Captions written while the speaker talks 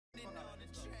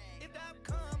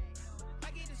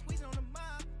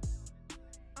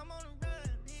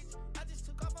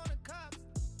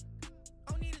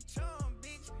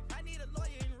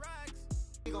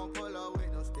gon' pull up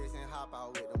with them sticks and hop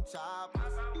out with them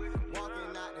choppers.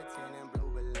 Walking out the 10 in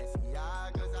blue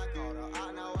Balenciagas. I called her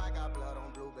out, now I got blood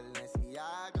on blue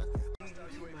Balenciagas.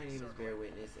 My name is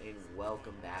Bearrwitness and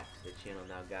welcome back to the channel.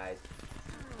 Now guys,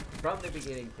 from the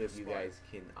beginning clip you guys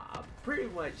can pretty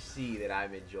much see that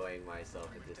I'm enjoying myself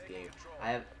in this game.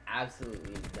 I have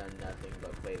absolutely done nothing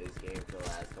but play this game for the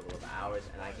last couple of hours,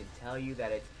 and I can tell you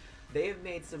that they've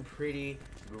made some pretty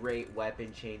great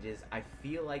weapon changes. I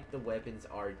feel like the weapons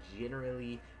are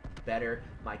generally better.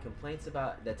 My complaints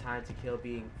about the time to kill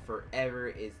being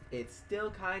forever it's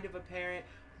still kind of apparent,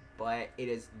 but it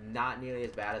is not nearly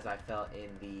as bad as I felt in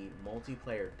the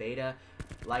multiplayer beta.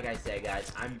 Like I said,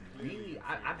 guys, I'm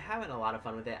having a lot of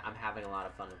fun with it. I'm having a lot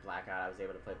of fun with Blackout. I was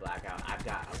able to play Blackout. I've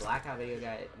got a Blackout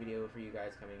video for you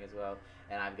guys coming as well,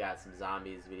 and I've got some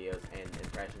zombies videos and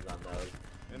impressions on those.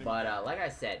 But like I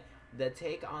said, the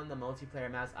take on the multiplayer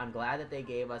maps, I'm glad that they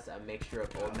gave us a mixture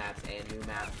of old maps and new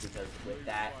maps, because with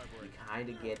that, you kind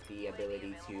of get the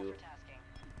ability to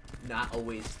not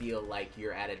always feel like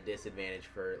you're at a disadvantage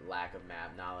for lack of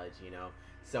map knowledge, you know.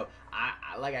 So I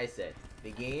like I said,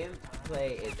 the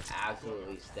gameplay is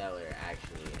absolutely stellar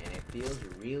actually, and it feels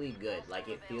really good. Like,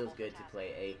 it feels good to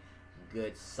play a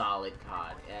good solid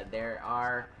COD. There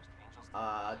are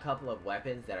a couple of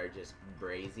weapons that are just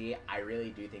brazy. I really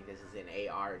do think this is an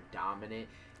AR dominant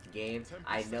game.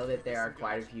 I know that there are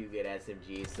quite a few good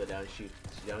SMGs, so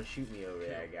don't shoot me over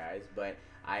there, guys. But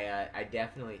I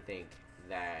definitely think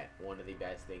that one of the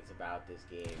best things about this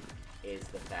game is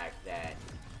the fact that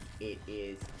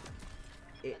it's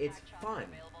fun.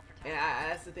 And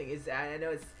that's the thing, is I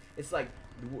know it's like,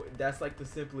 that's like the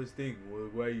simplest thing.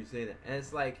 Why are you saying that? And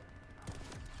it's like,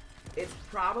 it's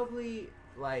probably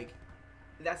like,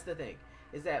 that's the thing,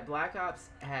 is that Black Ops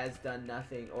has done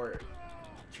nothing, or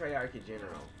Treyarch in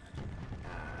general.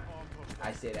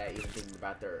 I say that even thinking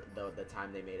about the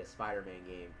time they made a Spider-Man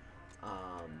game.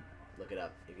 Look it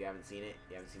up if you haven't seen it.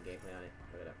 You haven't seen gameplay on it.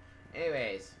 Look it up.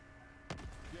 Anyways,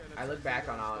 I look back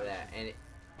on all of that, and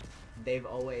they've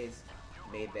always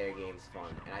made their games fun,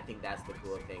 and I think that's the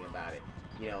cool thing about it.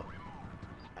 You know,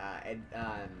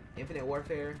 Infinite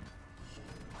Warfare,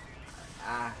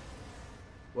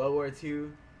 World War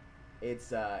II,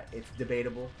 it's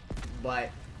debatable, but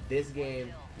this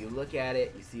game, you look at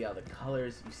it, you see all the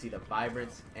colors, you see the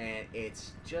vibrance, and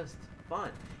it's just fun.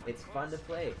 It's fun to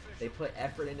play. They put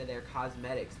effort into their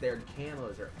cosmetics. Their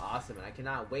camos are awesome, and I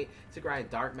cannot wait to grind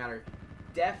Dark Matter.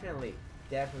 Definitely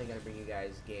gonna bring you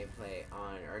guys gameplay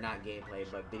on, or not gameplay,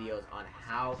 but videos on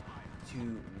how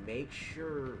to make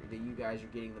sure that you guys are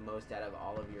getting the most out of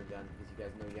all of your guns, because you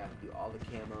guys know you have to do all the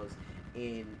camos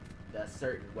in the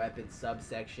certain weapon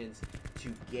subsections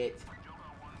to get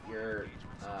your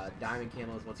diamond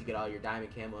camos. Once you get all your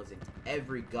diamond camos in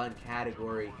every gun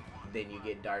category, then you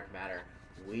get Dark Matter.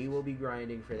 We will be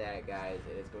grinding for that, guys,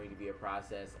 and it's going to be a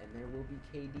process, and there will be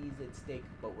KDs at stake,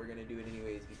 but we're gonna do it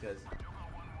anyways, because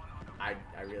I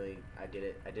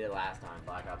did it last time.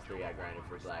 Black Ops 3, I grinded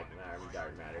for Dark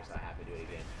Matter, so I have to do it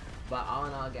again. But all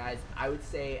in all, guys, I would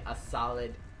say a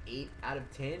solid 8 out of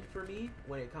 10 for me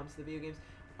when it comes to video games.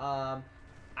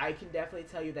 I can definitely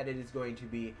tell you that it is going to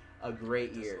be a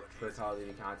great year for Call of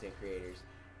Duty content creators,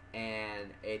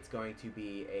 and it's going to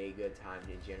be a good time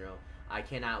in general. I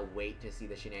cannot wait to see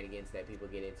the shenanigans that people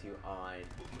get into on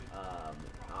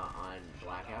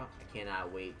Blackout. I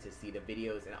cannot wait to see the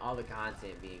videos and all the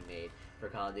content being made for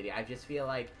Call of Duty. I just feel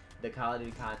like the Call of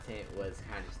Duty content was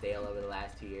kind of stale over the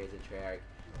last 2 years, and Treyarch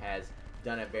has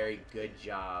done a very good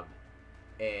job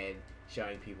in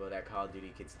showing people that Call of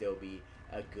Duty could still be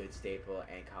a good staple,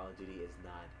 and Call of Duty is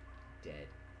not dead.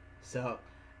 So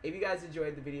if you guys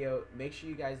enjoyed the video, make sure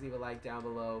you guys leave a like down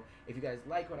below. If you guys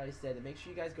like what I said, then make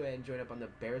sure you guys go ahead and join up on the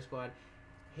Bear Squad.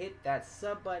 Hit that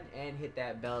sub button and hit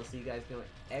that bell so you guys know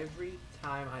every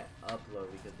time I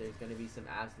upload, because there's going to be some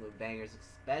absolute bangers,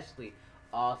 especially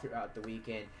all throughout the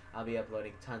weekend. I'll be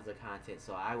uploading tons of content,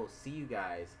 so I will see you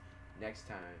guys next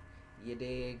time. You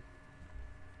dig?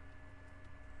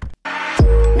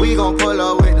 We gon' pull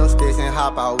up with them sticks and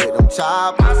hop out with them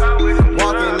choppers.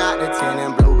 Walking out the 10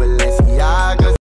 in blue Balenciagas.